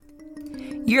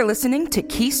You're listening to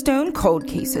Keystone Cold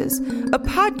Cases, a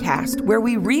podcast where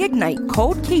we reignite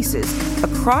cold cases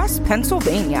across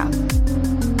Pennsylvania.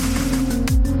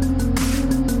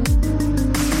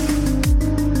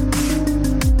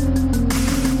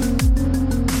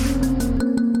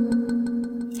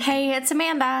 Hey, it's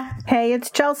Amanda. Hey, it's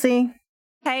Chelsea.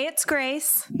 Hey, it's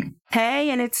Grace. Hey,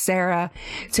 and it's Sarah.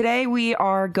 Today we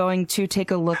are going to take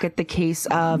a look at the case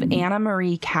of Anna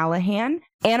Marie Callahan.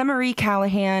 Anna Marie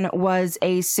Callahan was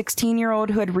a 16-year-old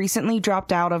who had recently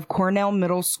dropped out of Cornell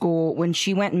Middle School when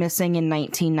she went missing in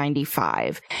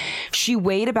 1995. She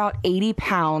weighed about 80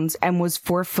 pounds and was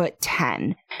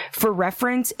 4'10". For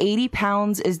reference, 80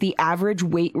 pounds is the average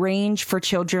weight range for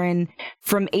children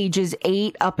from ages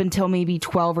 8 up until maybe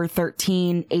 12 or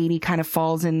 13. 80 kind of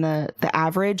falls in the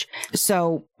average.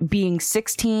 So being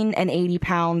 16 and 80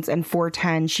 pounds and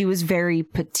 4'10", she was very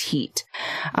petite.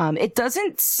 It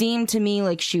doesn't seem to me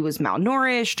like she was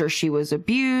malnourished or she was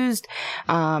abused,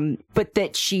 but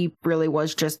that she really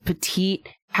was just petite.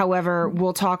 However,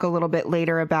 we'll talk a little bit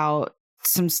later about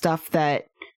some stuff that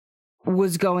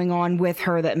was going on with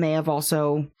her that may have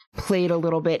also played a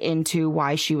little bit into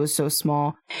why she was so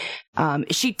small.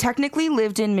 She technically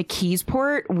lived in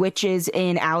McKeesport, which is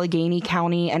in Allegheny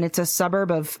County, and it's a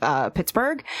suburb of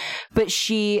Pittsburgh, but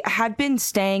she had been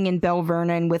staying in Bell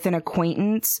Vernon with an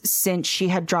acquaintance since she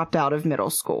had dropped out of middle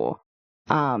school.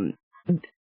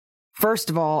 First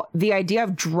of all, the idea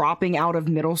of dropping out of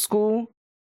middle school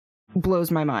blows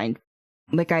my mind.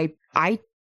 Like, I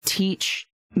teach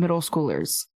middle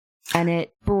schoolers, and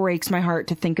it breaks my heart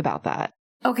to think about that.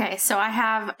 Okay, so I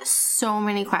have so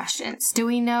many questions. Do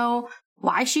we know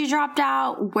why she dropped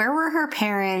out? Where were her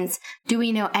parents? Do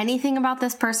we know anything about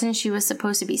this person she was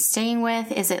supposed to be staying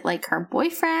with? Is it like her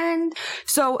boyfriend?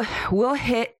 So we'll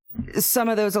hit some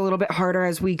of those a little bit harder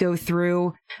as we go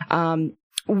through.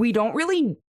 We don't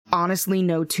really honestly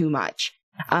know too much.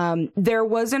 There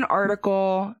was an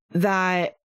article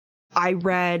that I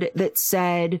read that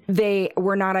said they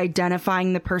were not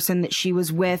identifying the person that she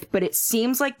was with, but it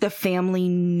seems like the family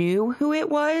knew who it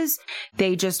was.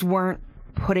 They just weren't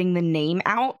putting the name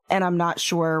out, and I'm not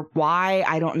sure why.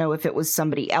 I don't know if it was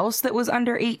somebody else that was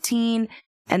under 18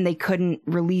 and they couldn't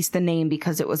release the name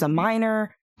because it was a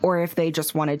minor, or if they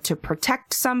just wanted to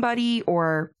protect somebody,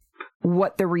 or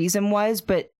what the reason was,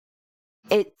 but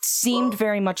it seemed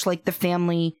very much like the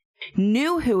family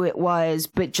knew who it was,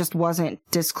 but just wasn't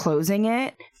disclosing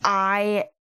it. I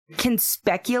can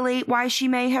speculate why she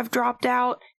may have dropped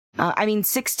out.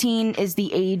 16 is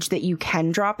the age that you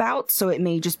can drop out, so it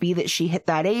may just be that she hit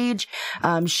that age.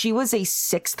 She was a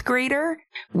 6th grader,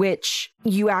 which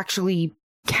you actually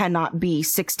cannot be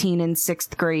 16 in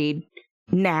 6th grade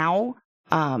now.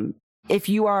 If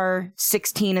you are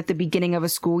 16 at the beginning of a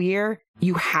school year,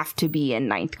 you have to be in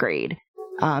 9th grade.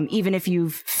 Even if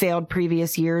you've failed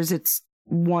previous years, it's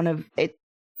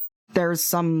there's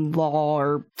some law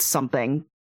or something.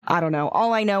 I don't know.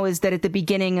 All I know is that at the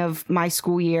beginning of my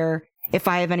school year, if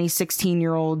I have any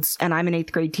 16-year-olds, and I'm an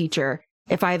 8th grade teacher,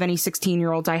 if I have any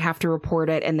 16-year-olds, I have to report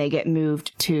it and they get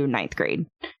moved to 9th grade.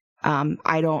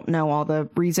 I don't know all the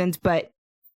reasons, but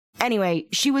anyway,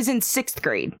 she was in 6th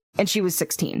grade and she was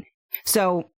 16.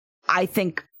 So I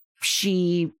think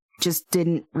she just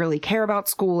didn't really care about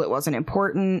school. It wasn't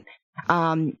important.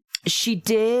 She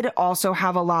did also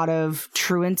have a lot of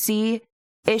truancy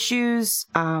issues.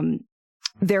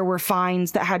 There were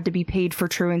fines that had to be paid for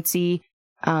truancy.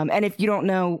 And if you don't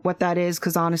know what that is,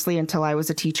 because honestly, until I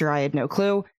was a teacher, I had no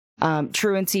clue.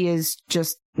 Truancy is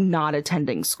just not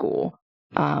attending school.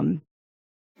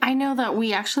 I know that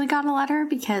we actually got a letter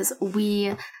because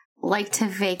we like to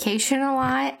vacation a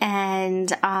lot,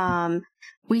 and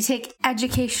we take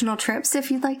educational trips, if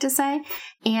you'd like to say,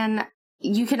 and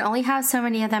you can only have so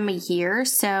many of them a year.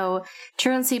 So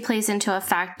truancy plays into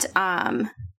effect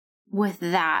with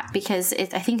that, because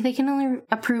I think they can only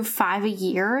approve 5 a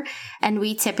year, and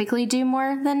we typically do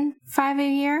more than 5 a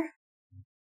year.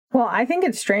 Well, I think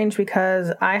it's strange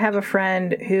because I have a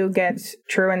friend who gets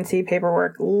truancy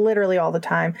paperwork literally all the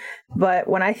time. But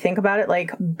when I think about it,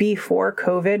 like before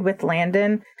COVID with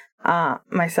Landon,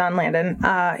 my son Landon,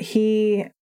 he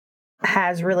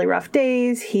has really rough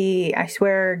days. He, I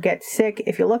swear, gets sick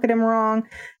if you look at him wrong.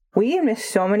 We missed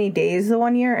so many days the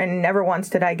one year, and never once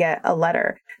did I get a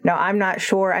letter. Now, I'm not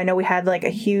sure. I know we had like a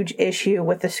huge issue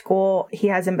with the school he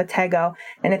has in Batego,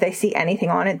 and if they see anything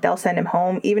on it, they'll send him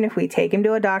home. Even if we take him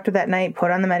to a doctor that night, put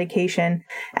on the medication,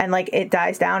 and like it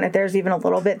dies down, if there's even a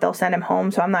little bit, they'll send him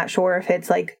home. So I'm not sure if it's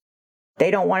like they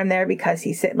don't want him there because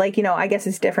he's sick. Like, you know, I guess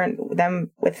it's different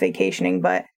than with vacationing,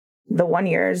 but the 1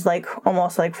 year is like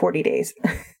almost like 40 days.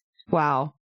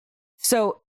 Wow.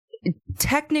 So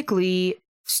technically,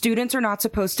 students are not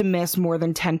supposed to miss more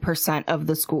than 10% of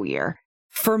the school year.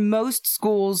 For most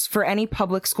schools, for any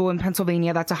public school in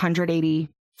Pennsylvania, that's 180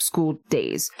 school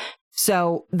days.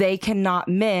 So they cannot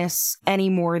miss any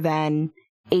more than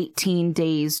 18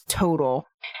 days total.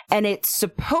 And it's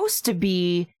supposed to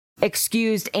be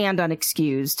excused and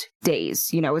unexcused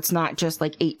days. You know, it's not just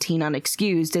like 18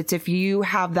 unexcused. It's if you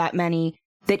have that many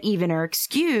that even are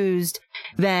excused,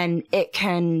 then it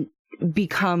can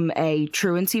become a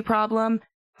truancy problem.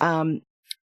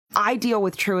 I deal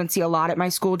with truancy a lot at my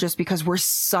school just because we're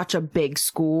such a big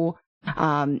school.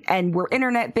 And we're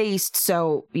internet based.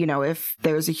 So, you know, if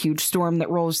there's a huge storm that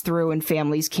rolls through and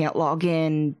families can't log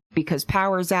in because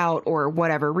power's out or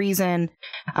whatever reason,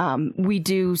 we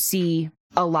do see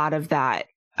a lot of that.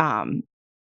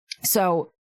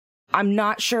 So I'm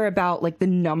not sure about like the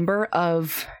number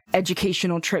of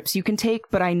educational trips you can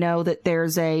take, but I know that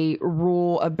there's a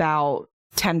rule about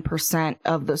 10%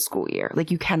 of the school year.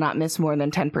 Like you cannot miss more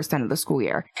than 10% of the school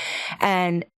year.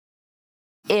 And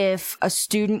if a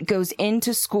student goes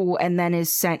into school and then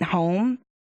is sent home,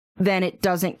 then it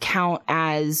doesn't count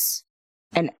as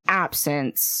an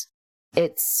absence.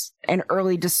 It's an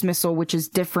early dismissal, which is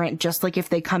different. Just like if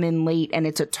they come in late and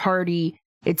it's a tardy,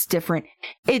 it's different.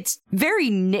 It's very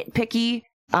nitpicky.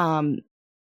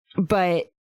 But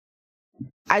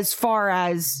as far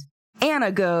as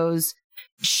Anna goes,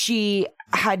 she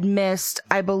had missed,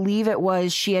 I believe it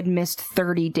was, she had missed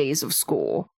 30 days of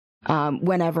school.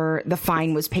 Whenever the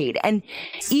fine was paid. And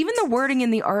even the wording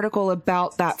in the article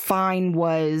about that fine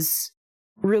was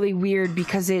really weird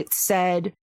because it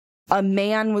said a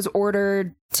man was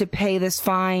ordered to pay this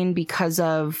fine because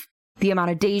of the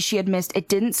amount of days she had missed. It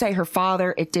didn't say her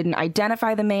father. It didn't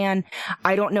identify the man.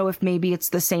 I don't know if maybe it's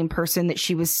the same person that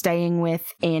she was staying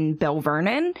with in Bell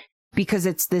Vernon, because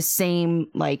it's the same,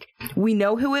 like, we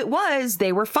know who it was.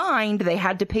 They were fined. They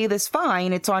had to pay this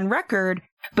fine. It's on record,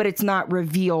 but it's not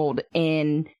revealed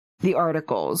in the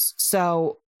articles.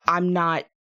 So I'm not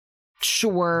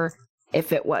sure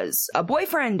if it was a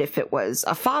boyfriend, if it was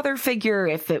a father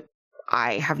figure,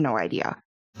 I have no idea.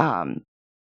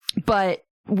 But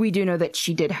we do know that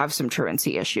she did have some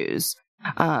truancy issues.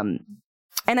 And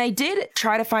I did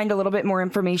try to find a little bit more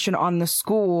information on the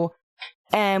school.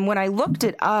 And when I looked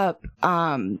it up,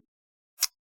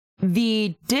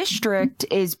 the district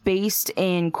is based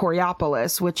in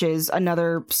Coraopolis, which is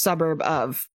another suburb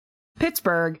of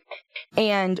Pittsburgh.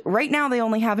 And right now they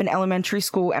only have an elementary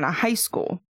school and a high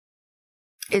school.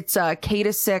 It's a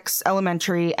K-6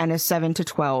 elementary and a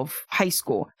 7-12 high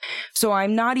school. So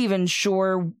I'm not even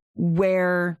sure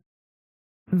where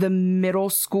the middle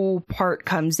school part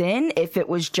comes in, if it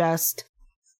was just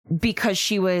because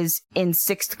she was in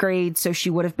 6th grade, so she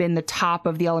would have been the top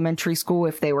of the elementary school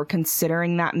if they were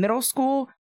considering that middle school,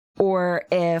 or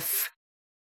if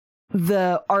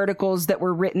the articles that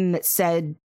were written that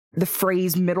said the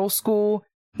phrase middle school,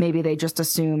 maybe they just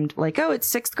assumed like, oh,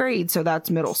 it's 6th grade, so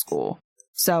that's middle school.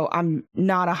 So I'm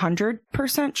not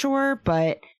 100% sure,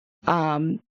 but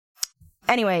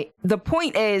anyway, the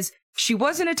point is she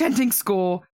wasn't attending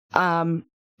school.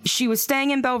 She was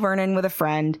staying in Bell Vernon with a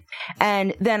friend.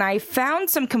 And then I found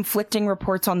some conflicting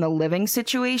reports on the living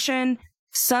situation.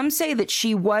 Some say that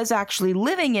she was actually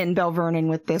living in Bell Vernon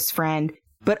with this friend,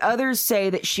 but others say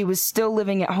that she was still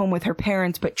living at home with her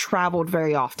parents, but traveled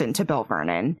very often to Bell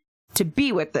Vernon to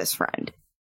be with this friend.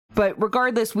 But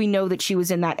regardless, we know that she was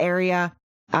in that area.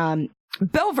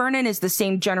 Bell Vernon is the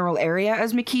same general area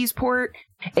as McKeesport.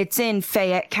 It's in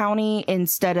Fayette County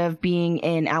instead of being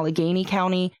in Allegheny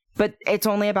County, but it's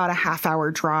only about a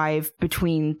half-hour drive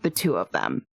between the two of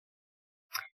them.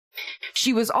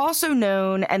 She was also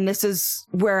known, and this is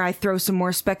where I throw some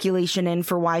more speculation in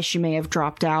for why she may have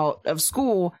dropped out of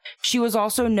school, she was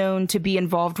also known to be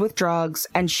involved with drugs,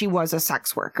 and she was a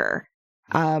sex worker.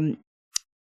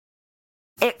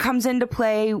 It comes into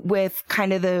play with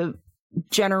kind of the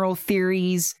general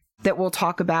theories that we'll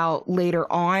talk about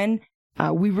later on.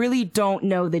 We really don't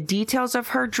know the details of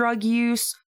her drug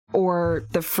use or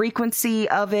the frequency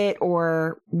of it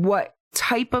or what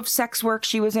type of sex work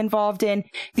she was involved in.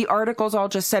 The articles all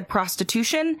just said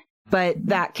prostitution, but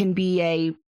that can be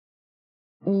a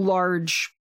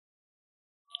large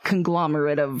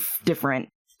conglomerate of different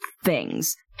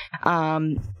things.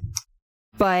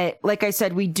 But like I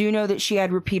said, we do know that she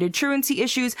had repeated truancy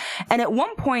issues. And at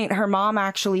one point, her mom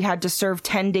actually had to serve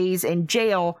 10 days in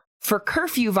jail for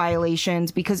curfew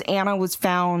violations because Anna was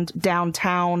found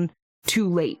downtown too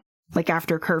late, like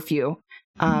after curfew,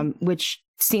 which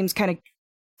seems kind of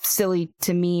silly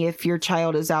to me if your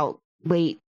child is out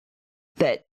late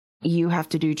that you have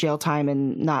to do jail time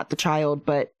and not the child.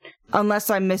 But unless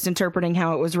I'm misinterpreting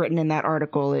how it was written in that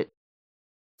article, it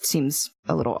seems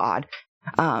a little odd.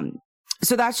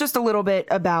 So that's just a little bit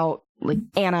about like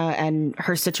Anna and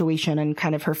her situation and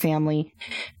kind of her family.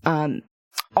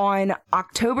 On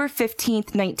October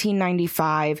 15th,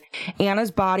 1995,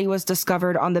 Anna's body was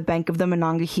discovered on the bank of the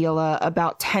Monongahela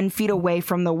about 10 feet away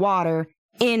from the water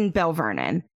in Belle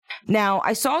Vernon. Now,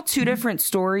 I saw two different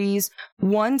stories.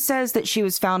 One says that she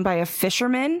was found by a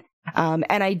fisherman, and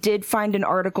I did find an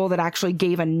article that actually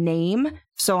gave a name,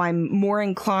 so I'm more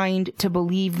inclined to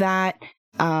believe that.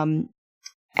 And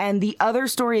the other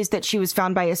story is that she was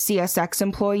found by a CSX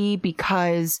employee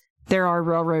because there are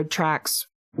railroad tracks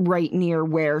right near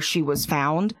where she was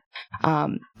found,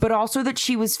 but also that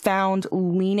she was found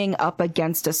leaning up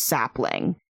against a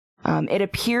sapling. It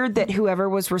appeared that whoever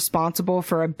was responsible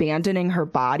for abandoning her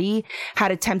body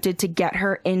had attempted to get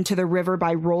her into the river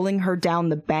by rolling her down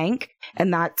the bank,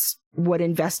 and that's what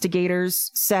investigators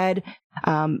said,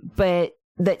 but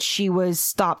that she was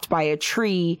stopped by a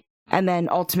tree, and then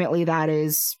ultimately that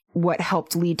is what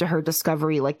helped lead to her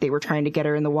discovery. Like, they were trying to get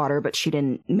her in the water, but she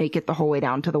didn't make it the whole way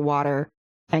down to the water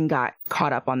and got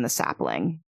caught up on the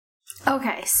sapling.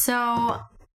 Okay, so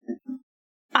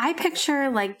I picture,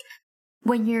 like,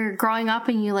 when you're growing up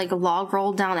and you, like, log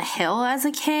roll down a hill as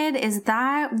a kid, is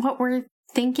that what we're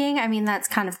thinking? I mean, that's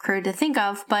kind of crude to think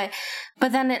of, but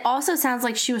then it also sounds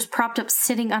like she was propped up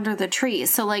sitting under the tree.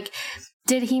 So, like,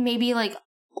 did he maybe, like,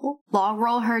 log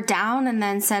roll her down and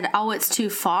then said, oh, it's too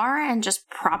far, and just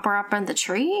prop her up in the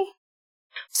tree?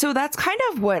 So that's kind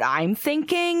of what I'm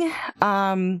thinking.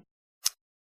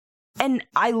 And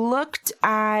I looked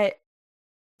at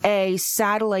a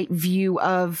satellite view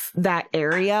of that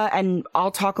area, and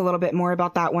I'll talk a little bit more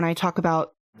about that when I talk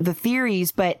about the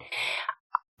theories, but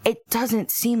it doesn't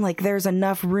seem like there's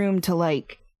enough room to,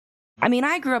 like, I mean,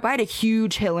 I had a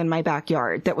huge hill in my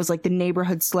backyard that was like the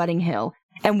neighborhood sledding hill,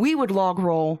 and we would log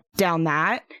roll down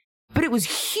that, but it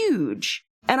was huge.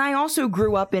 And I also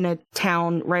grew up in a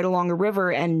town right along a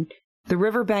river, and the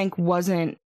riverbank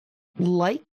wasn't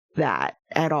like that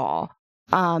at all.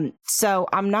 So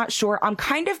I'm not sure. I'm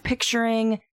kind of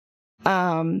picturing,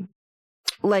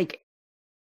 like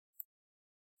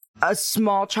a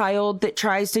small child that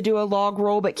tries to do a log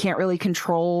roll but can't really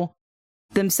control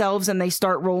themselves, and they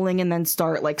start rolling and then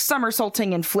start like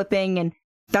somersaulting and flipping, and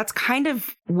that's kind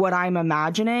of what I'm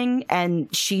imagining. And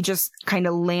she just kind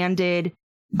of landed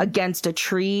against a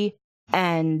tree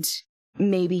and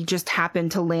maybe just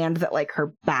happened to land that like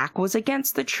her back was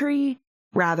against the tree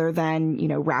rather than, you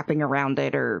know, wrapping around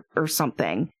it or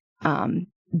something.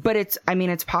 But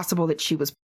it's possible that she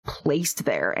was placed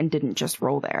there and didn't just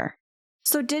roll there.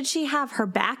 So did she have her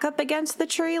back up against the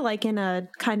tree, like in a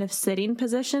kind of sitting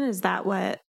position? Is that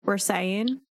what we're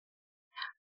saying?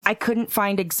 I couldn't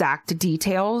find exact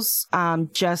details,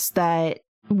 just that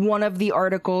one of the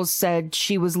articles said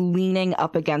she was leaning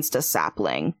up against a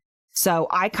sapling. So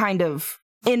I kind of,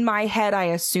 in my head, I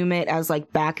assume it as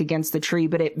like back against the tree,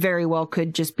 but it very well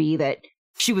could just be that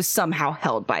she was somehow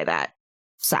held by that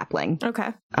sapling.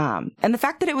 Okay. And the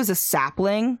fact that it was a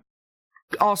sapling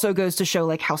also goes to show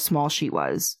like how small she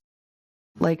was.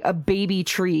 Like a baby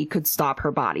tree could stop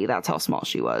her body. That's how small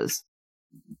she was.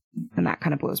 And that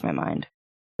kind of blows my mind.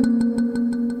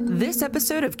 This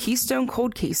episode of Keystone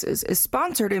Cold Cases is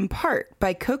sponsored in part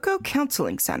by Cocoa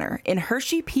Counseling Center in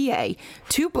Hershey, PA,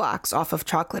 2 blocks off of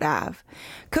Chocolate Ave.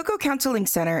 Cocoa Counseling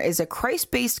Center is a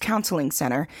Christ-based counseling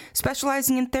center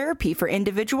specializing in therapy for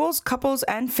individuals, couples,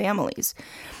 and families.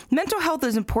 Mental health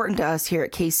is important to us here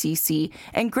at KCC,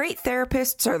 and great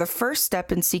therapists are the first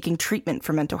step in seeking treatment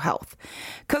for mental health.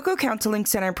 Cocoa Counseling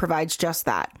Center provides just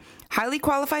that. Highly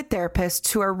qualified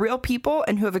therapists who are real people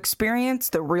and who have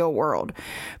experienced the real world.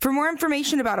 For more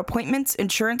information about appointments,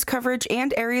 insurance coverage,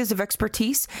 and areas of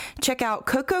expertise, check out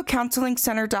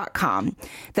CocoaCounselingCenter.com.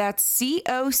 That's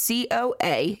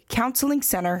COCOA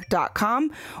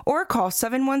CounselingCenter.com, or call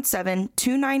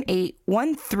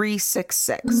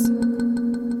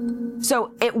 717-298-1366.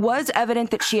 So it was evident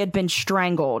that she had been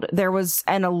strangled. There was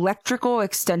an electrical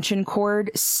extension cord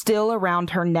still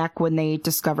around her neck when they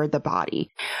discovered the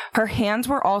body. Her hands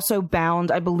were also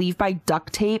bound, I believe, by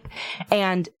duct tape.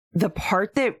 And the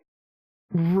part that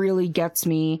really gets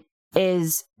me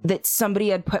is that somebody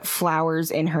had put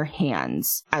flowers in her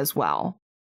hands as well.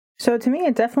 So to me,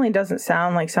 it definitely doesn't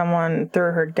sound like someone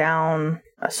threw her down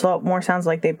a slope. More sounds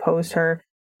like they posed her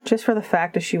just for the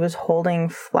fact that she was holding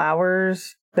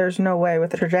flowers. There's no way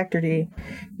with the trajectory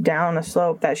down a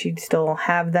slope that she'd still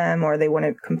have them, or they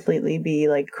wouldn't completely be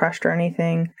like crushed or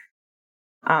anything.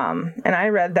 And I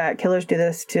read that killers do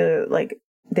this to, like,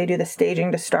 they do the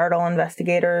staging to startle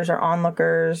investigators or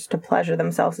onlookers to pleasure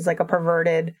themselves. It's like a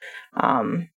perverted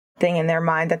thing in their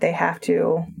mind that they have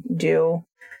to do.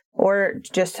 or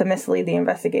just to mislead the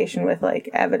investigation with like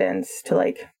evidence to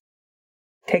like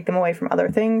take them away from other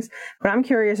things. But I'm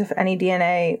curious if any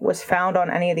DNA was found on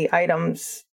any of the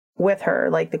items with her,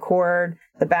 like the cord,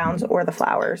 the bounds, or the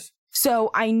flowers.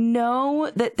 So I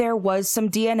know that there was some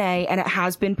DNA and it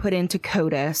has been put into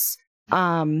CODIS.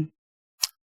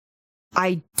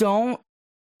 I don't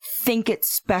think it's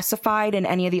specified in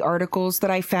any of the articles that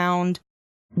I found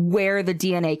where the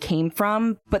DNA came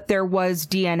from, but there was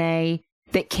DNA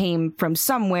that came from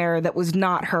somewhere that was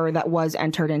not her that was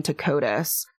entered into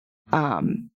CODIS.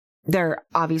 There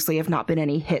obviously have not been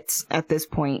any hits at this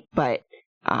point, but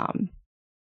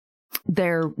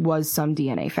there was some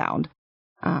DNA found.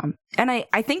 And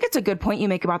I think it's a good point you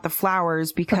make about the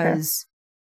flowers because,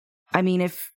 I mean,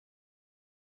 if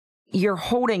you're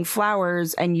holding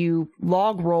flowers and you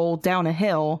log roll down a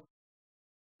hill,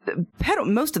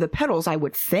 most of the petals, I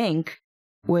would think,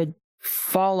 would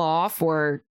fall off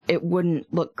or it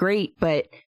wouldn't look great. But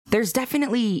there's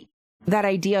definitely that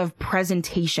idea of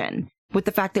presentation with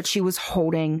the fact that she was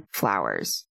holding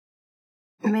flowers.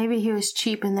 Maybe he was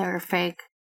cheap and they were fake.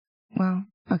 Well,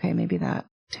 okay, maybe that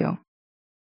too.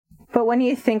 But when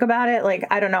you think about it, like,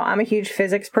 I don't know, I'm a huge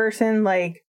physics person.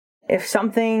 Like, if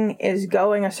something is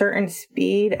going a certain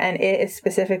speed and it is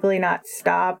specifically not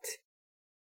stopped,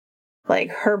 like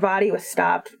her body was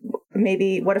stopped,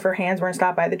 maybe what if her hands weren't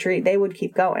stopped by the tree? They would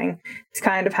keep going. It's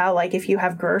kind of how, like, if you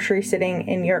have groceries sitting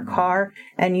in your car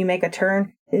and you make a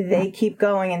turn, they keep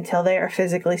going until they are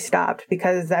physically stopped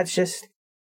because that's just,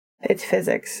 it's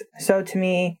physics. So to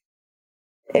me,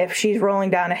 if she's rolling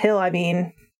down a hill, I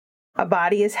mean, a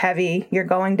body is heavy. You're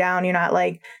going down. You're not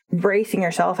like bracing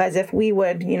yourself as if we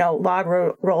would, you know, log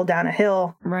roll down a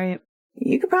hill. Right.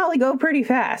 You could probably go pretty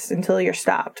fast until you're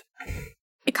stopped.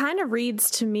 It kind of reads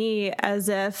to me as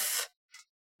if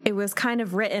it was kind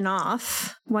of written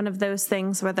off. One of those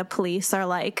things where the police are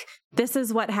like, this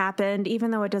is what happened,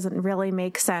 even though it doesn't really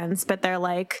make sense. But they're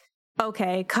like,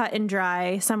 okay, cut and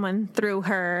dry. Someone threw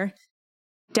her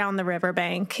down the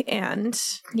riverbank and,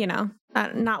 you know,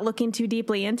 not looking too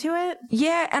deeply into it.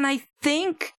 Yeah, and I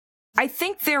think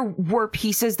there were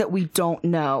pieces that we don't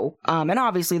know. And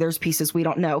obviously there's pieces we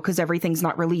don't know because everything's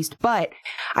not released. But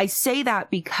I say that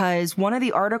because one of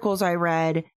the articles I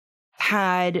read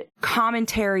had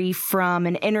commentary from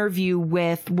an interview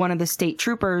with one of the state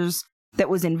troopers that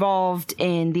was involved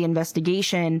in the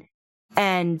investigation.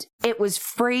 And it was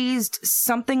phrased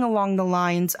something along the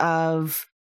lines of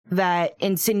that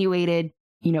insinuated,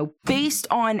 you know, based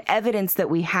on evidence that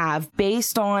we have,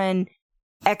 based on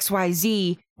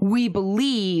XYZ, we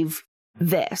believe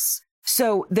this.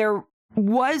 So there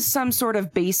was some sort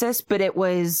of basis, but it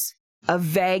was a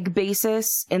vague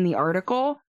basis in the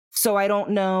article. So I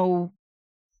don't know,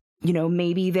 you know,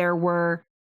 maybe there were,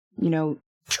 you know,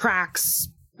 tracks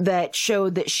that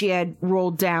showed that she had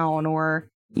rolled down, or,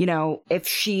 you know, if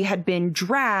she had been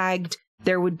dragged,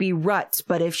 there would be ruts,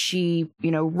 but if she, you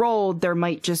know, rolled, there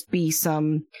might just be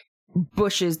some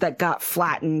bushes that got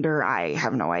flattened, or I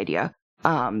have no idea.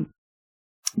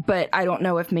 But I don't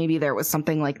know if maybe there was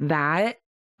something like that.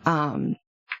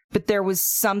 But there was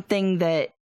something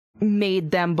that made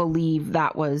them believe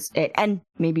that was it. And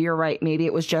maybe you're right. Maybe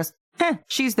it was just,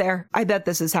 she's there. I bet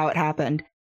this is how it happened.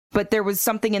 But there was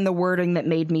something in the wording that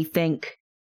made me think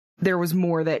there was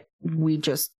more that we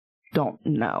just don't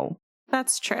know.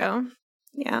 That's true.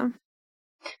 Yeah.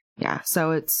 Yeah.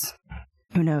 So it's,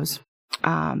 who knows?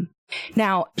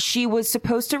 Now, she was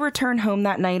supposed to return home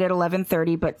that night at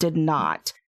 11:30, but did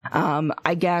not.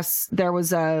 I guess there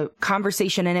was a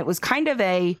conversation, and it was kind of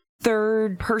a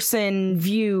third person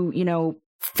view, you know,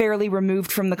 fairly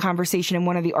removed from the conversation in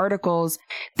one of the articles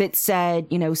that said,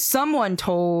 you know, someone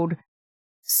told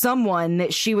someone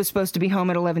that she was supposed to be home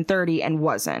at 11:30 and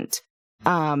wasn't.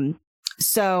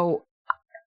 So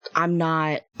I'm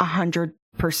not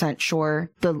 100%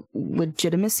 sure the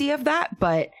legitimacy of that,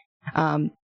 but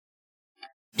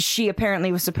she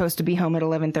apparently was supposed to be home at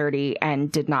 11:30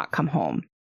 and did not come home.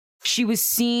 She was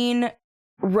seen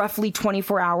roughly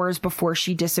 24 hours before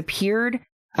she disappeared.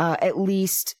 At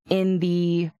least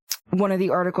in one of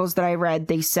the articles that I read,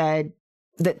 they said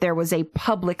that there was a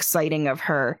public sighting of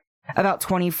her about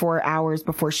 24 hours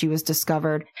before she was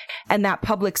discovered. And that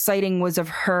public sighting was of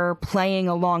her playing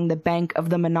along the bank of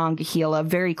the Monongahela,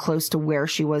 very close to where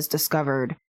she was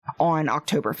discovered on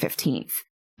October 15th.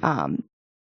 And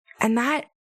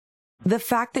the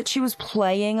fact that she was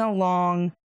playing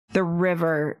along the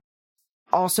river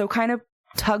also kind of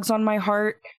tugs on my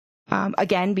heart.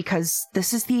 Again, because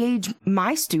this is the age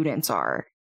my students are.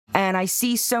 And I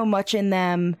see so much in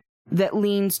them that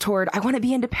leans toward, I want to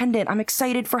be independent. I'm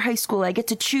excited for high school. I get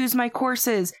to choose my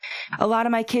courses. A lot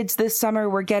of my kids this summer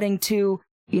were getting to,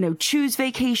 choose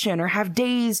vacation or have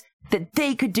days that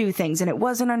they could do things and it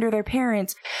wasn't under their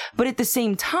parents. But at the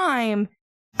same time,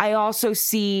 I also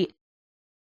see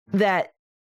that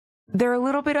they're a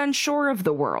little bit unsure of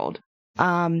the world.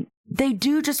 They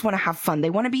do just want to have fun. They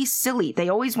want to be silly. They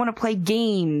always want to play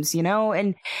games,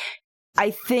 and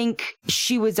I think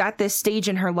she was at this stage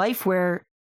in her life where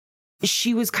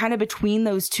she was kind of between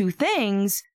those two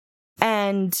things.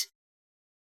 And,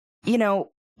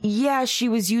 she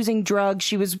was using drugs.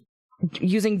 She was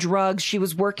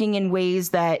working in ways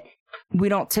that we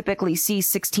don't typically see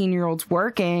 16-year-olds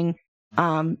working.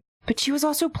 But she was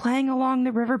also playing along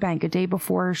the riverbank a day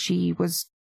before she was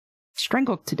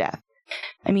strangled to death.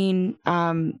 I mean,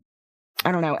 I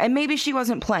don't know. And maybe she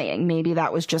wasn't playing. Maybe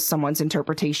that was just someone's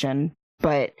interpretation.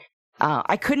 But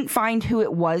I couldn't find who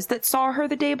it was that saw her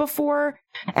the day before.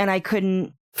 And I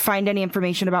couldn't find any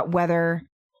information about whether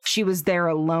she was there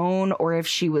alone or if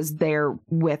she was there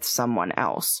with someone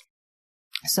else.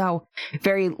 So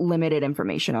very limited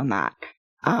information on that.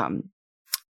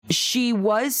 She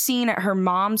was seen at her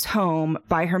mom's home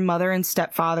by her mother and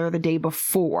stepfather the day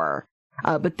before,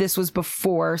 but this was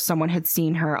before someone had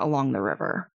seen her along the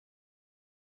river.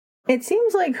 It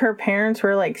seems like her parents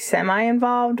were like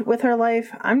semi-involved with her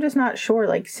life. I'm just not sure.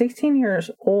 Like 16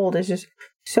 years old is just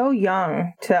so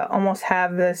young to almost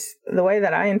have this. The way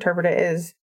that I interpret it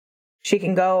is she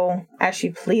can go as she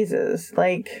pleases.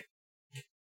 Like,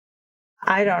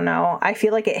 I don't know. I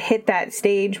feel like it hit that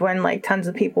stage when like tons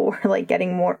of people were like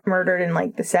getting more murdered in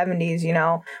like the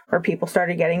 70s, where people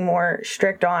started getting more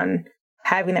strict on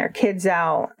having their kids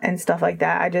out and stuff like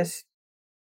that.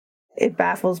 It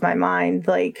baffles my mind.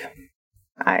 Like,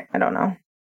 I don't know.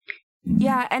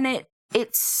 Yeah. And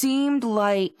it seemed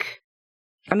like,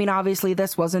 I mean, obviously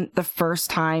this wasn't the first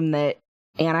time that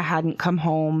Anna hadn't come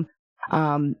home.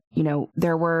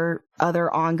 There were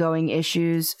other ongoing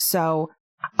issues. So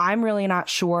I'm really not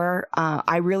sure.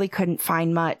 I really couldn't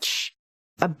find much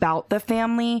about the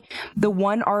family. The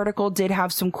one article did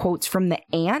have some quotes from the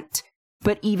aunt,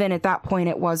 but even at that point,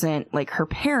 it wasn't like her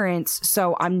parents.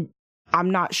 So I'm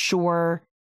not sure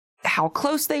how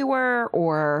close they were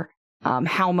or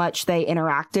how much they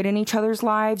interacted in each other's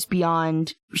lives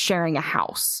beyond sharing a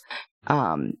house.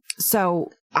 So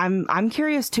I'm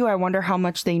curious too. I wonder how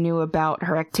much they knew about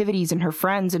her activities and her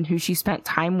friends and who she spent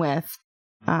time with.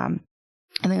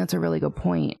 I think that's a really good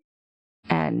point.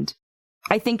 And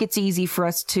I think it's easy for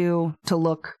us to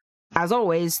look, as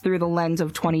always, through the lens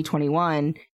of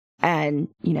 2021 and,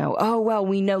 oh, well,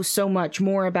 we know so much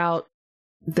more about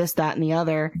this, that, and the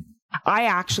other. I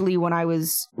actually, when I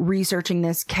was researching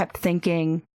this, kept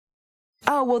thinking,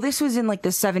 oh, well, this was in like the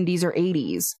 70s or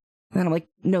 80s. And then I'm like,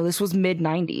 no, this was mid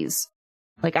 90s.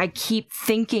 Like, I keep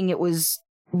thinking it was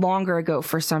longer ago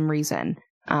for some reason.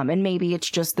 And maybe it's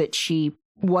just that she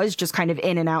was just kind of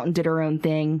in and out and did her own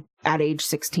thing at age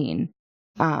 16.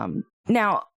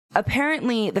 Now,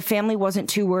 apparently the family wasn't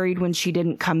too worried when she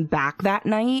didn't come back that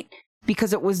night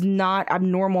because it was not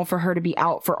abnormal for her to be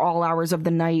out for all hours of the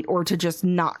night or to just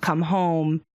not come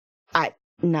home at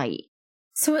night.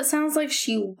 So it sounds like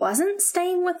she wasn't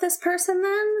staying with this person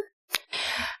then?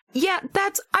 Yeah,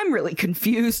 I'm really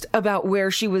confused about where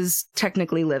she was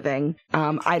technically living.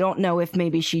 I don't know if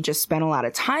maybe she just spent a lot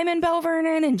of time in Belle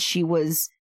Vernon and she was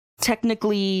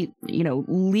technically,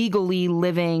 legally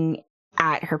living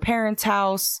at her parents'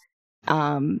 house,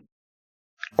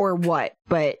 or what,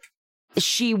 but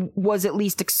she was at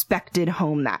least expected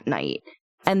home that night.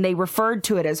 And they referred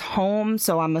to it as home,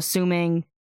 so I'm assuming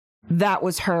that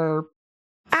was her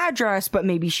address, but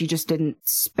maybe she just didn't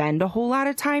spend a whole lot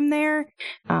of time there.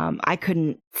 I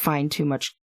couldn't find too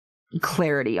much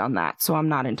clarity on that, so I'm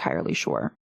not entirely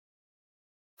sure.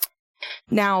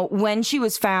 Now, when she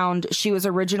was found, she was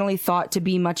originally thought to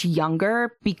be much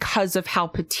younger because of how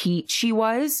petite she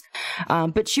was,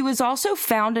 but she was also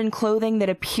found in clothing that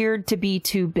appeared to be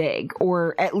too big,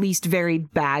 or at least very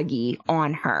baggy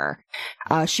on her.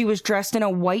 She was dressed in a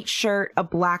white shirt, a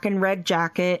black and red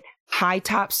jacket,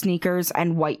 high-top sneakers,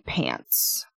 and white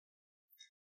pants.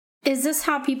 Is this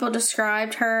how people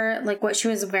described her, like what she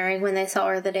was wearing when they saw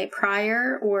her the day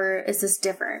prior, or is this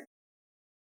different?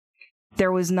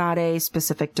 There was not a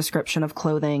specific description of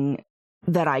clothing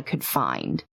that I could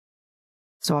find,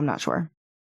 so I'm not sure.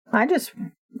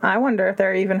 I wonder if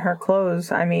they're even her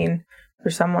clothes. I mean, for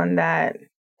someone that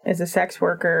is a sex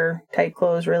worker, tight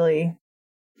clothes really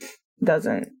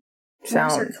doesn't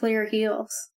sound... Those are clear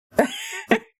heels.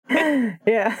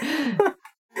 Yeah.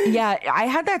 Yeah, I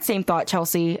had that same thought,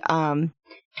 Chelsea. And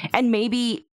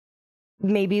maybe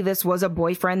maybe this was a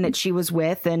boyfriend that she was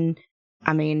with. And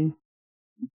I mean,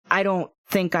 I don't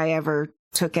think I ever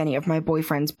took any of my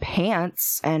boyfriend's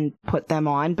pants and put them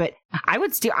on, but I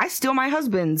steal my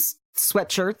husband's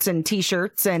sweatshirts and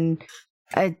t-shirts. And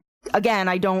again,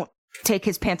 I don't take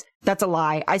his pants. That's a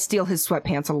lie. I steal his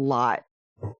sweatpants a lot,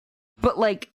 but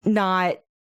like not.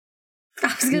 I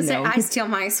was going to say, I steal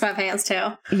my sweatpants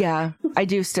too. Yeah, I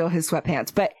do steal his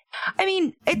sweatpants, but I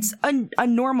mean, it's a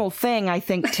normal thing, I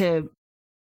think, to,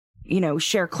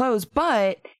 share clothes.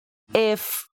 But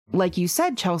if, like you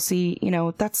said, Chelsea,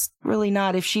 that's really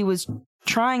not, if she was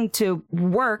trying to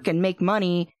work and make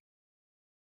money,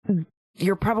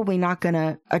 you're probably not going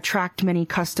to attract many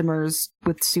customers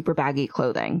with super baggy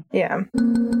clothing. Yeah.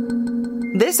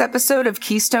 This episode of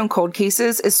Keystone Cold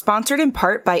Cases is sponsored in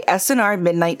part by S&R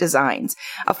Midnight Designs,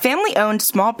 a family-owned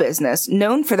small business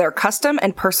known for their custom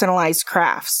and personalized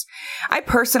crafts. I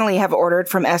personally have ordered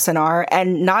from S&R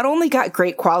and not only got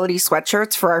great quality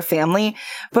sweatshirts for our family,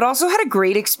 but also had a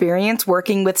great experience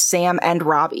working with Sam and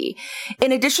Robbie.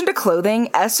 In addition to clothing,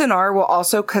 S&R will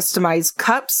also customize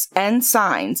cups and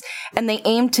signs, and they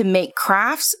aim to make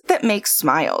crafts that make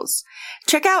smiles.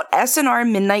 Check out S&R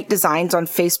Midnight Designs on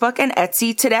Facebook and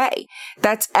Etsy today.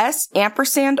 That's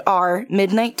S&R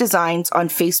Midnight Designs on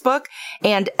Facebook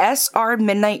and SR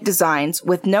Midnight Designs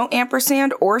with no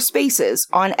ampersand or spaces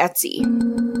on Etsy.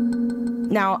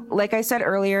 Now, like I said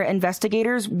earlier,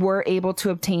 investigators were able to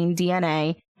obtain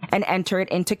DNA and enter it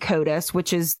into CODIS,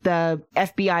 which is the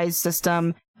FBI's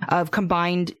system of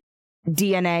combined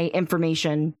DNA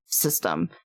information system.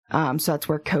 So that's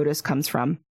where CODIS comes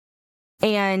from.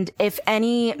 And if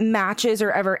any matches are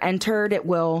ever entered, it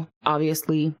will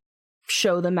obviously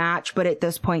show the match. But at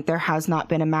this point, there has not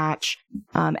been a match.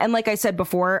 And like I said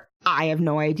before, I have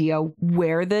no idea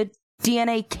where the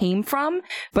DNA came from,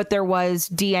 but there was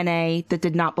DNA that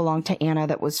did not belong to Anna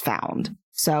that was found.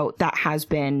 So that has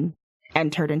been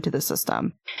entered into the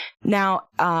system. Now,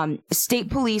 State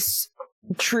Police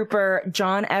Trooper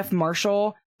John F.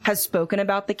 Marshall has spoken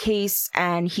about the case,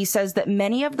 and he says that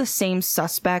many of the same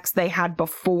suspects they had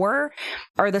before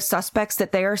are the suspects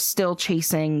that they are still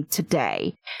chasing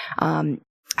today.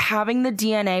 Having the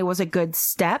DNA was a good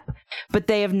step, but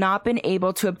they have not been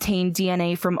able to obtain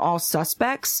DNA from all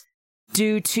suspects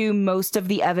due to most of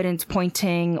the evidence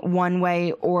pointing one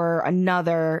way or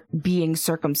another being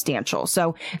circumstantial.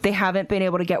 So they haven't been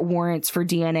able to get warrants for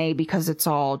DNA because it's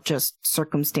all just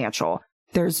circumstantial.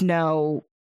 There's no,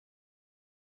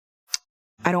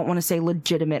 I don't want to say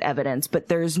legitimate evidence, but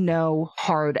there's no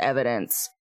hard evidence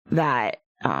that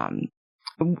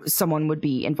someone would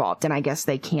be involved. And I guess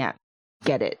they can't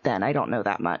get it then. I don't know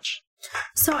that much.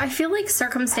 So I feel like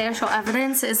circumstantial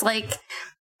evidence is like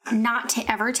not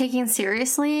ever taken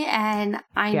seriously. And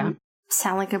I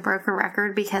sound like a broken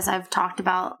record because I've talked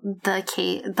about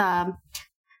the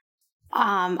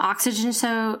Oxygen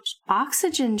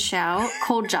show,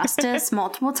 Cold Justice,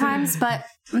 multiple times, but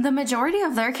the majority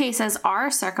of their cases are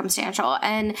circumstantial.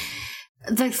 And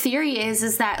the theory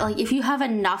is that like if you have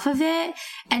enough of it,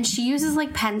 and she uses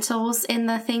like pencils in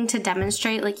the thing to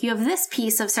demonstrate like you have this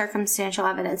piece of circumstantial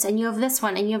evidence and you have this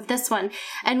one and you have this one,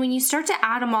 and when you start to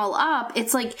add them all up,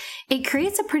 it's like it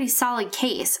creates a pretty solid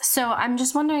case. So I'm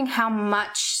just wondering how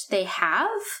much they have.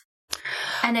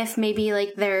 And if maybe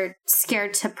like they're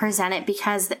scared to present it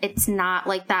because it's not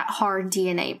like that hard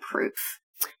DNA proof.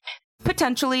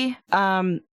 Potentially.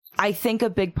 I think a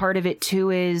big part of it too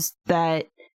is that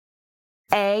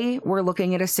we're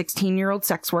looking at a 16-year-old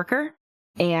sex worker,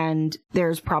 and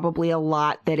there's probably a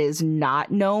lot that is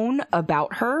not known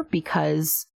about her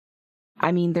because,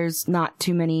 I mean, there's not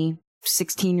too many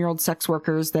 16-year-old sex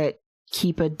workers that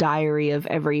keep a diary of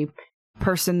every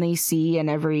person they see and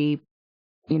every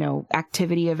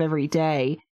activity of every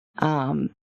day. Not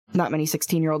many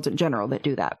 16-year-olds in general that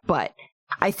do that. But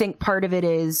I think part of it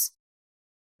is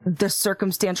the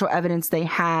circumstantial evidence they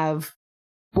have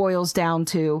boils down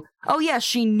to, oh yeah,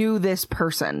 she knew this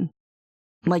person.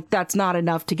 Like that's not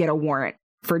enough to get a warrant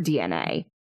for DNA.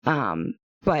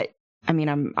 But I mean,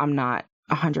 I'm not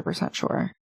 100%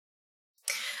 sure.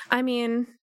 I mean,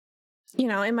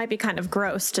 it might be kind of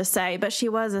gross to say, but she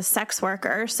was a sex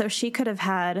worker, so she could have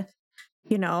had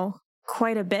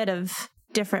quite a bit of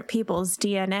different people's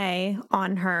DNA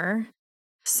on her.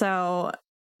 So,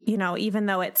 even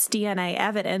though it's DNA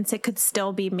evidence, it could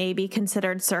still be maybe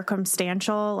considered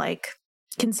circumstantial, like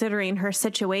considering her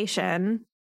situation.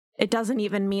 It doesn't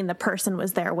even mean the person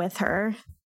was there with her,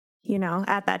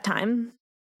 at that time.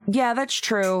 Yeah, that's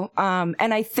true.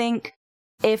 And I think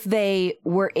if they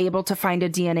were able to find a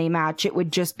DNA match, it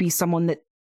would just be someone that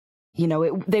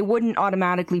they wouldn't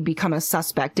automatically become a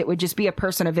suspect. It would just be a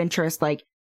person of interest. Like,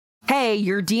 hey,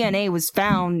 your DNA was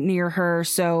found near her,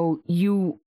 so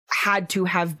you had to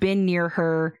have been near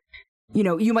her. You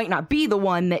know, you might not be the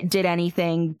one that did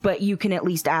anything, but you can at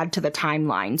least add to the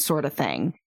timeline, sort of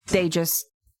thing. They just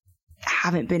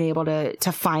haven't been able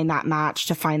to find that match,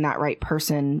 to find that right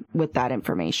person with that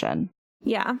information.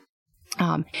 Yeah.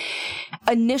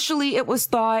 Initially, it was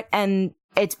thought, and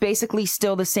it's basically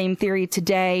still the same theory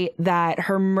today, that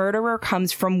her murderer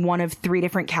comes from one of 3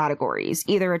 different categories: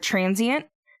 either a transient,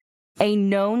 a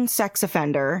known sex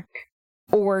offender,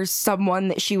 or someone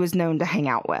that she was known to hang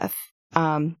out with.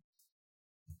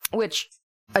 Which,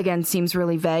 again, seems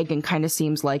really vague and kind of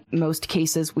seems like most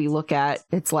cases we look at,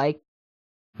 it's like,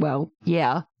 well,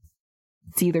 yeah,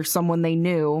 it's either someone they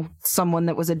knew, someone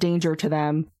that was a danger to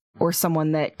them, or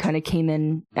someone that kind of came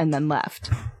in and then left.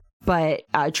 But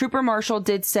Trooper Marshall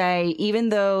did say, even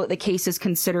though the case is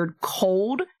considered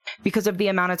cold because of the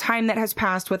amount of time that has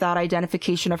passed without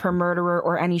identification of her murderer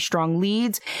or any strong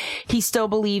leads, he still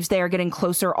believes they are getting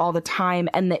closer all the time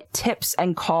and that tips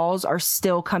and calls are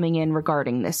still coming in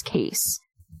regarding this case.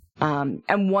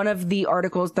 And one of the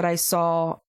articles that I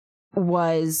saw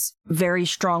was very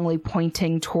strongly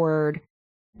pointing toward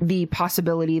the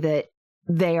possibility that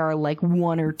they are like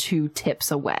 1 or 2 tips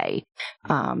away.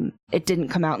 It didn't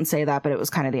come out and say that, but it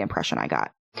was kind of the impression I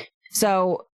got.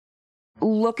 So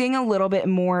looking a little bit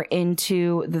more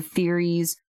into the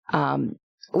theories,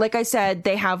 like I said,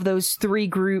 they have those 3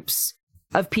 groups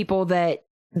of people that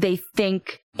they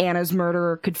think Anna's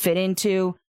murderer could fit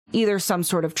into: either some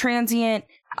sort of transient,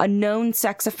 a known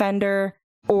sex offender,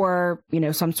 or, you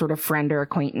know, some sort of friend or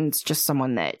acquaintance, just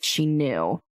someone that she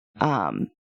knew.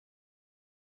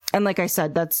 And like I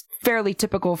said, that's fairly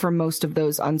typical for most of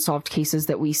those unsolved cases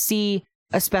that we see,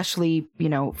 especially, you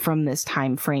know, from this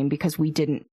time frame, because we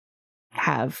didn't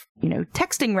have, you know,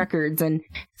 texting records and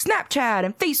Snapchat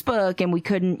and Facebook, and we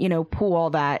couldn't, you know, pull all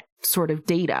that sort of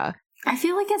data. I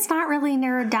feel like it's not really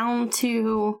narrowed down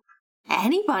to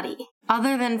anybody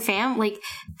other than family.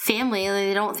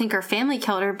 They don't think her family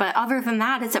killed her, but other than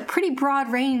that, it's a pretty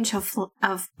broad range of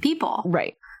people.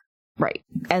 Right.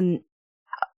 And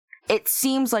it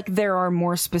seems like there are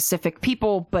more specific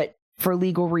people, but for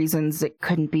legal reasons, it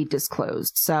couldn't be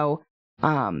disclosed. So,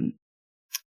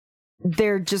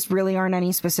 there just really aren't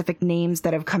any specific names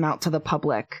that have come out to the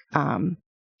public.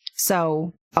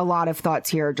 So a lot of thoughts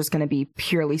here are just going to be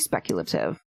purely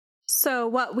speculative. So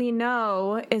what we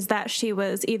know is that she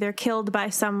was either killed by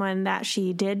someone that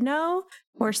she did know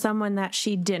or someone that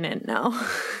she didn't know.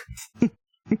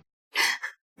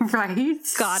 Right.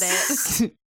 Got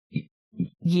it.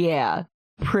 Yeah,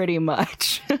 pretty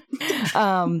much. Like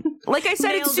I said,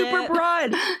 Nailed it's super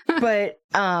broad, but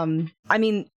I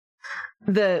mean,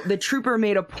 the trooper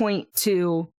made a point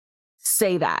to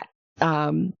say that,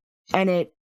 and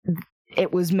it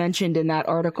was mentioned in that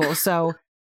article. So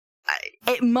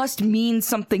it must mean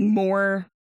something more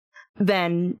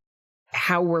than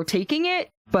how we're taking it.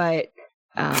 But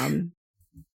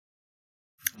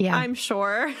yeah, I'm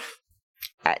sure.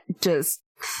 Just.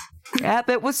 Yep,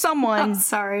 it was someone. I'm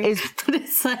sorry, but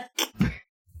it's like,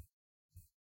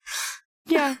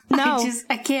 yeah, no,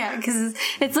 I can't, because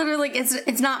it's literally like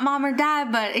it's not mom or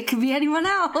dad, but it could be anyone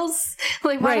else.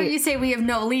 Like, why don't you say we have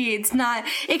no leads? Not,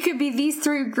 it could be these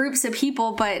 3 groups of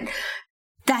people, but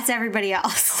that's everybody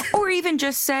else. Or even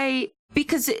just say,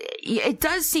 because it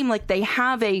does seem like they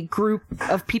have a group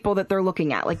of people that they're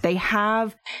looking at, like they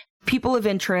have people of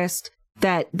interest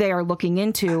that they are looking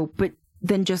into, but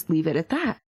then just leave it at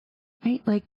that. Right?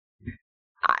 Like,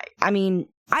 I mean,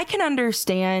 I can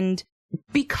understand,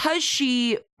 because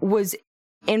she was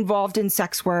involved in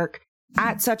sex work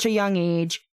at such a young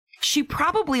age, she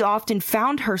probably often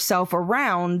found herself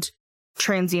around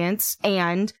transients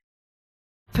and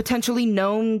potentially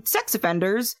known sex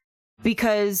offenders,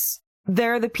 because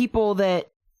they're the people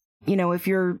that, you know, if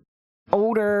you're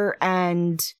older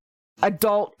and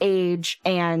adult age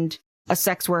and a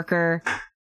sex worker,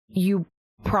 you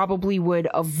probably would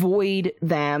avoid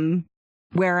them,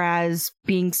 whereas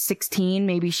being 16,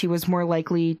 maybe she was more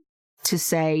likely to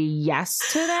say yes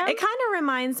to them. It kind of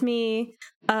reminds me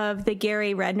of the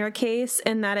Gary Redner case,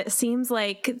 in that it seems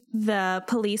like the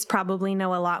police probably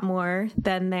know a lot more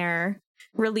than they're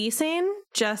releasing,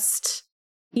 just,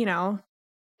 you know,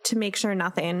 to make sure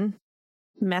nothing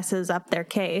messes up their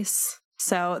case.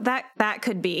 So that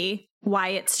could be why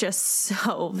it's just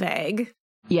so vague.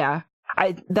 Yeah,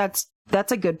 that's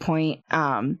a good point.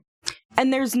 And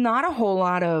there's not a whole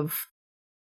lot of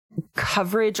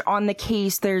coverage on the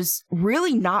case. There's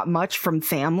really not much from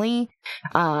family.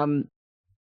 And,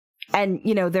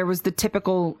 you know, there was the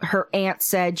typical, her aunt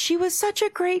said she was such a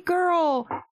great girl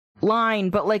line.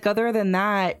 But like, other than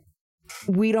that,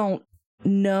 we don't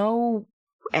know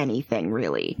anything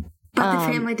really. But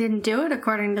the family didn't do it,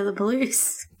 according to the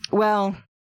police. Well,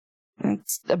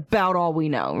 that's about all we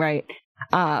know, right?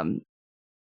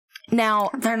 Now,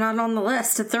 they're not on the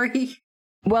list of 3.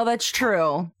 Well, that's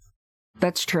true.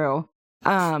 That's true.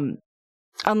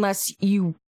 Unless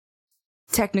you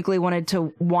technically wanted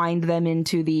to wind them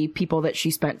into the people that she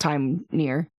spent time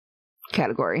near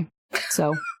category.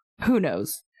 So, who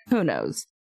knows? Who knows?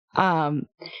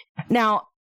 Now,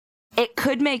 it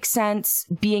could make sense,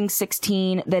 being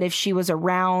 16, that if she was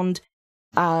around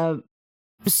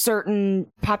certain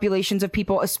populations of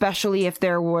people, especially if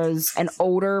there was an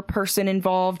older person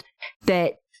involved,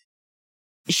 that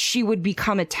she would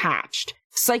become attached.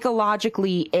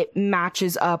 Psychologically, it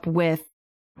matches up with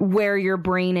where your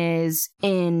brain is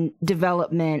in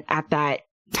development at that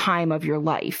time of your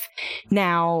life.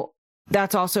 Now,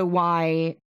 that's also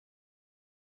why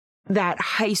that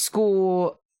high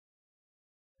school,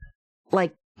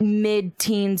 like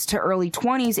mid-teens to early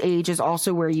 20s age, is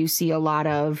also where you see a lot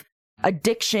of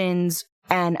addictions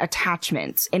and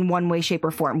attachments in one way, shape,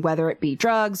 or form, whether it be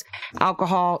drugs,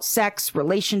 alcohol, sex,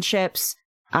 relationships,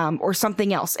 or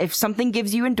something else. If something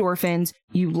gives you endorphins,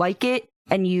 you like it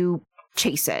and you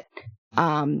chase it.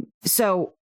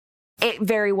 So it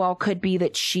very well could be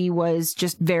that she was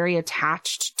just very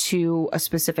attached to a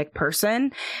specific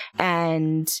person,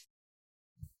 and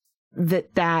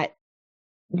that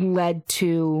led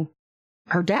to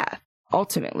her death,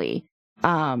 ultimately.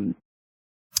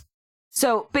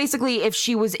 So basically, if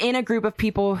she was in a group of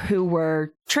people who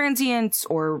were transients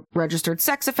or registered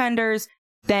sex offenders,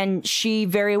 then she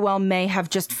very well may have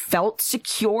just felt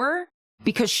secure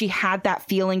because she had that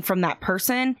feeling from that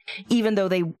person, even though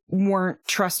they weren't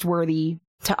trustworthy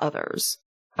to others.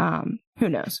 Who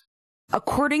knows?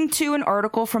 According to an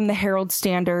article from the Herald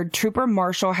Standard, Trooper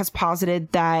Marshall has posited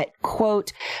that,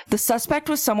 quote, the suspect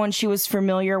was someone she was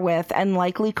familiar with and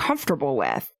likely comfortable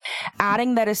with,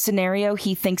 adding that a scenario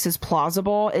he thinks is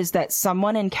plausible is that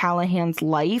someone in Callahan's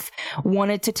life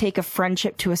wanted to take a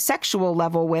friendship to a sexual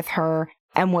level with her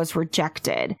and was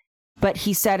rejected. But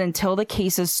he said until the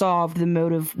case is solved, the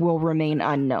motive will remain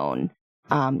unknown,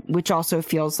 which also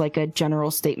feels like a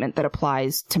general statement that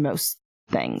applies to most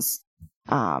things.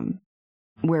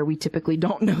 Where we typically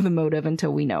don't know the motive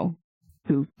until we know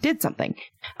who did something.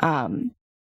 But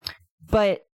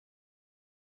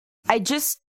I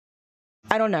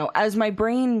don't know, as my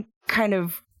brain kind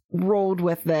of rolled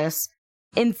with this,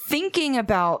 in thinking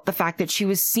about the fact that she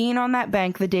was seen on that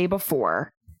bank the day before,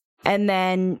 and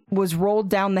then was rolled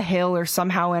down the hill or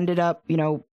somehow ended up,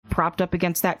 propped up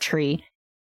against that tree,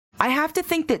 I have to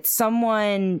think that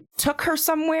someone took her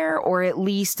somewhere, or at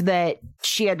least that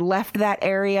she had left that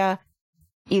area,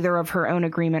 either of her own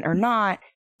agreement or not,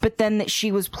 but then that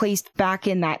she was placed back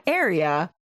in that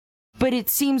area. But it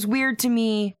seems weird to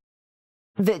me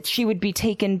that she would be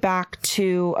taken back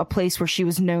to a place where she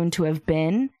was known to have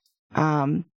been.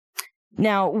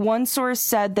 Now, one source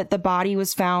said that the body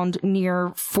was found near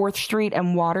 4th Street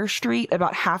and Water Street,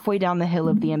 about halfway down the hill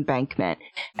of the embankment.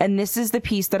 And this is the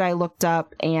piece that I looked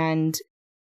up and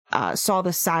saw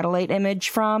the satellite image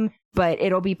from, but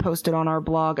it'll be posted on our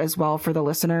blog as well for the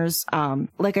listeners.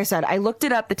 Like I said, I looked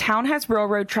it up. The town has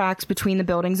railroad tracks between the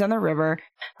buildings and the river.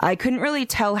 I couldn't really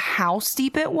tell how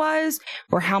steep it was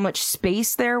or how much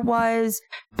space there was,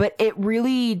 but it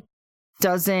really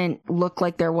doesn't look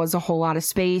like there was a whole lot of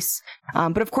space.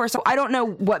 But of course, I don't know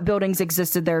what buildings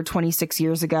existed there 26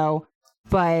 years ago,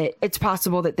 but it's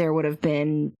possible that there would have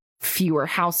been fewer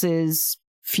houses,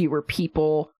 fewer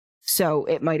people. So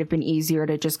it might have been easier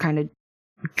to just kind of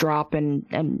drop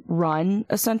and run,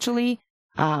 essentially.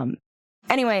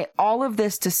 Anyway, all of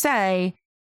this to say,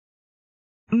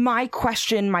 my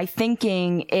question, my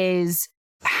thinking is,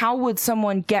 how would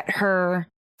someone get her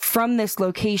from this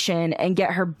location and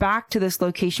get her back to this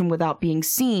location without being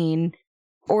seen?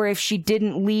 Or if she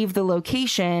didn't leave the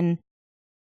location,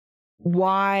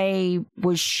 why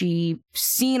was she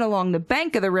seen along the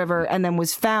bank of the river and then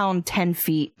was found 10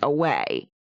 feet away?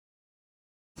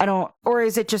 Or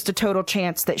is it just a total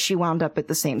chance that she wound up at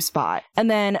the same spot? And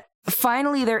then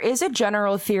finally, there is a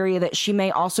general theory that she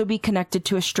may also be connected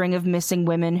to a string of missing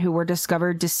women who were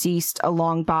discovered deceased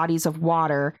along bodies of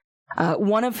water,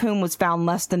 one of whom was found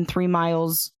less than 3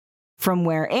 miles from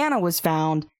where Anna was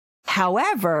found.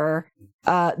 However,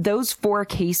 those 4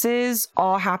 cases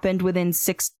all happened within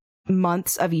 6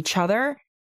 months of each other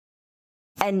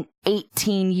and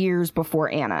 18 years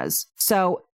before Anna's.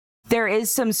 So there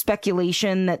is some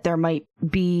speculation that there might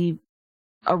be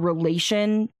a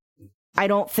relation. I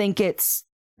don't think it's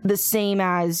the same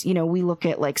as, we look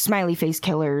at like smiley face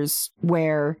killers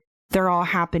where they're all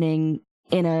happening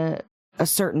in a a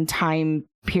certain time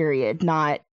period,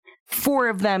 not 4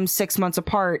 of them 6 months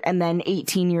apart, and then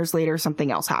 18 years later,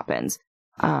 something else happens.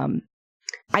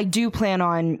 I do plan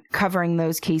on covering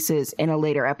those cases in a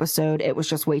later episode. It was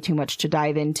just way too much to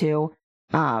dive into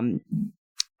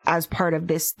as part of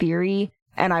this theory,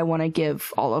 and I want to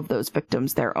give all of those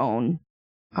victims their own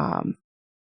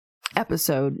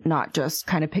episode, not just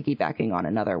kind of piggybacking on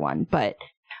another one. But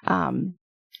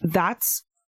that's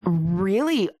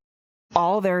really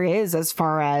all there is as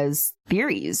far as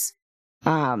theories,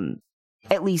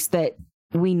 at least that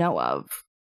we know of.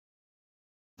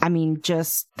 I mean,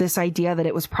 just this idea that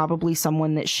it was probably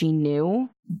someone that she knew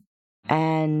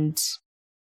and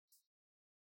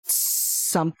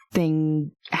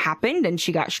something happened and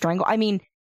she got strangled. I mean,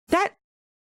 that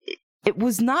it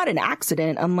was not an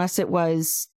accident unless it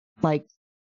was like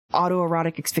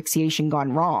autoerotic asphyxiation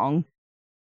gone wrong,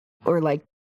 or like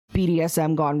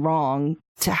BDSM gone wrong,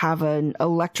 to have an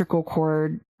electrical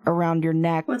cord around your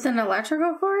neck. With an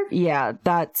electrical cord? Yeah,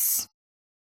 that's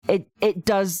it.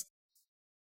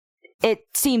 It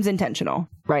seems intentional,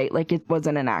 right? Like it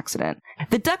wasn't an accident.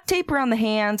 The duct tape around the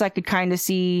hands, I could kind of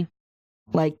see,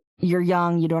 like, you're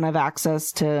young, you don't have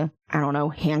access to, I don't know,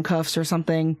 handcuffs or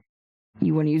something.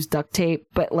 You want to use duct tape,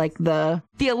 but like the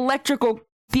electrical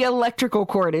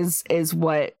cord is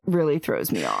what really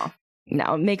throws me off.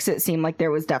 Now, it makes it seem like there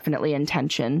was definitely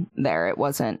intention there. It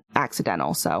wasn't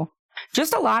accidental. So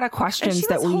just a lot of questions and she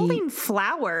that was holding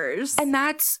flowers. And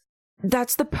that's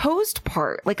the posed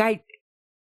part. Like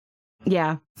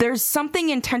yeah, there's something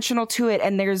intentional to it,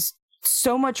 and there's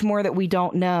so much more that we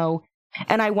don't know.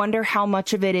 And I wonder how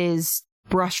much of it is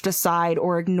brushed aside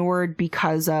or ignored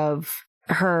because of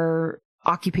her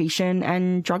occupation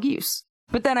and drug use.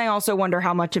 But then I also wonder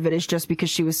how much of it is just because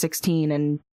she was 16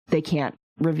 and they can't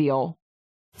reveal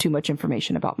too much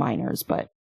information about minors. But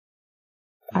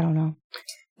I don't know.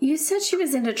 You said she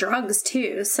was into drugs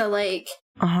too, so like,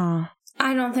 I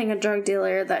don't think a drug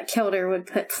dealer that killed her would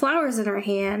put flowers in her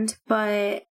hand,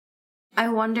 but I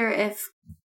wonder if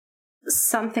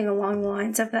something along the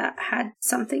lines of that had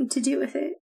something to do with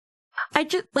it. I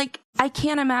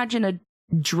can't imagine a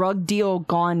drug deal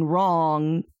gone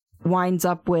wrong winds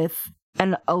up with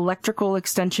an electrical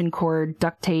extension cord,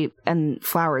 duct tape, and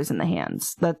flowers in the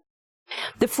hands. The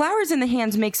flowers in the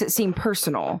hands makes it seem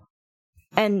personal.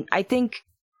 And I think,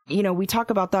 we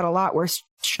talk about that a lot, where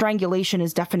strangulation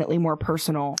is definitely more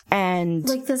personal. And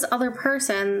like this other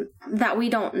person that we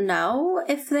don't know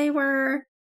if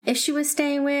she was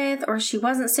staying with or she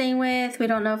wasn't staying with. We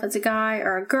don't know if it's a guy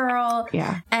or a girl.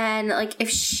 Yeah. And like if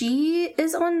she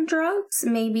is on drugs,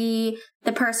 maybe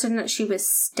the person that she was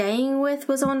staying with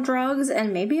was on drugs,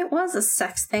 and maybe it was a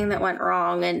sex thing that went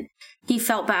wrong and he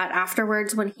felt bad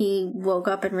afterwards when he woke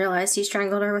up and realized he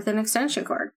strangled her with an extension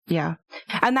cord. Yeah.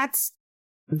 And that's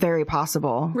very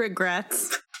possible.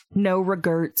 Regrets. No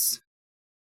regrets,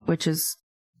 which is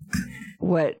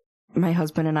what my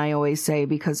husband and I always say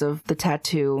because of the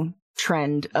tattoo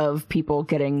trend of people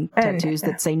getting tattoos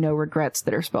that say no regrets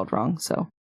that are spelled wrong. So,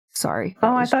 sorry.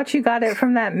 Oh, I thought you got it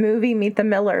from that movie, Meet the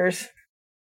Millers.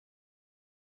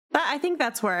 I think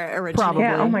that's where it originated. Probably.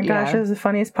 Yeah, oh my gosh, it was the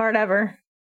funniest part ever.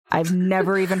 I've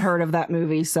never even heard of that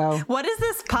movie, so. What is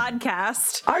this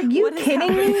podcast? Are you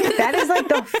kidding me? That is like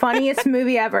the funniest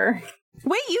movie ever.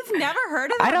 Wait, you've never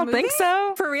heard of that I don't movie? think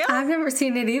so. For real? I've never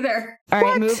seen it either. All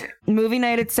right, movie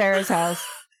night at Sarah's house.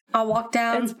 I'll walk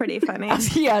down. It's pretty funny.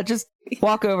 Yeah, just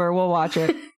walk over. We'll watch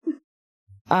it.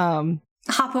 Hop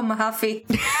on my huffy.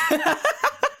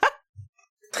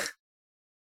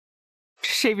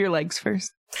 Shave your legs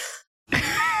first.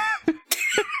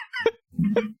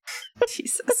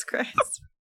 Jesus Christ.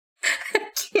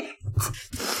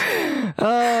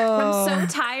 Oh. I'm so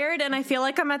tired, and I feel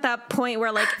like I'm at that point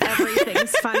where like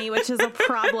everything's funny, which is a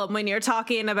problem when you're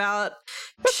talking about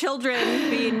children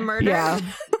being murdered.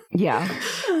 Yeah.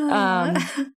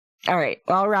 All right,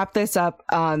 well, I'll wrap this up.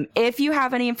 If you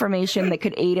have any information that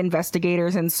could aid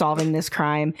investigators in solving this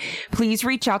crime, please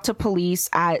reach out to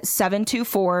police at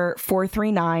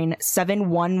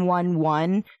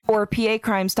 724-439-7111 or PA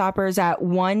Crime Stoppers at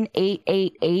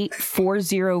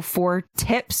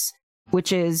 1-888-404-TIPS,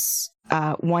 which is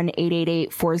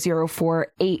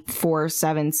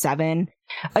 1-888-404-8477.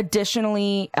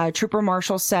 Additionally, Trooper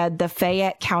Marshall said the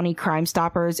Fayette County Crime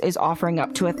Stoppers is offering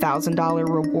up to $1,000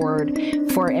 reward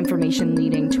for information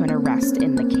leading to an arrest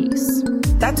in the case.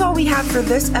 That's all we have for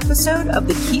this episode of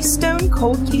the Keystone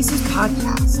Cold Cases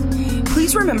podcast.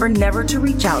 Please remember never to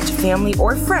reach out to family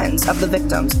or friends of the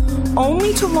victims,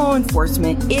 only to law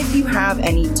enforcement if you have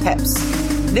any tips.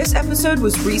 This episode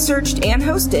was researched and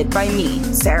hosted by me,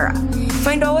 Sarah.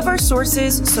 Find all of our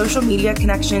sources, social media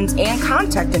connections, and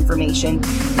contact information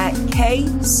at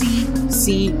kccpod.com.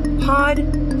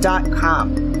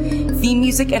 Theme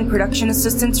music and production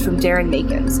assistance from Darren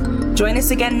Makins. Join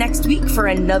us again next week for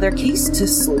another case to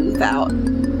sleuth out.